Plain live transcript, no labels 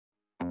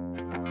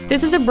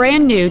This is a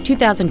brand new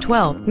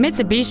 2012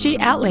 Mitsubishi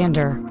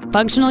Outlander,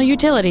 functional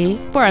utility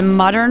for a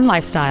modern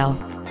lifestyle.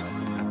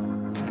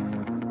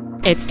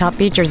 Its top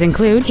features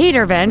include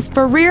heater vents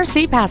for rear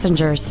seat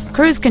passengers,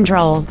 cruise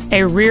control,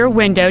 a rear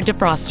window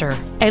defroster,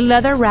 a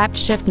leather-wrapped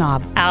shift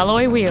knob,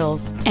 alloy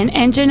wheels, an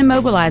engine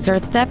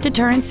immobilizer theft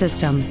deterrent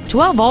system,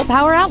 12-volt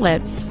power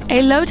outlets,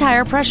 a low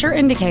tire pressure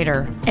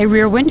indicator, a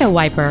rear window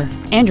wiper,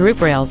 and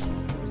roof rails.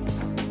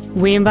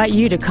 We invite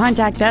you to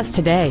contact us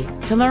today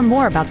to learn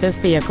more about this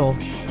vehicle.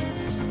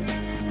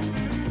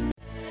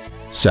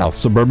 South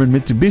Suburban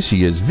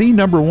Mitsubishi is the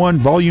 #1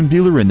 volume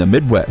dealer in the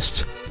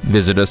Midwest.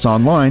 Visit us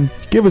online,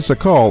 give us a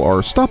call,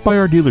 or stop by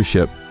our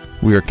dealership.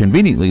 We are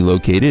conveniently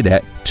located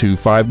at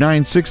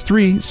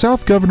 25963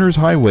 South Governors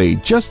Highway,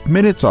 just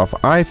minutes off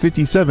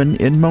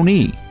I-57 in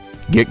Monee.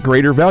 Get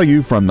greater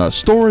value from the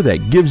store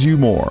that gives you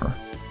more.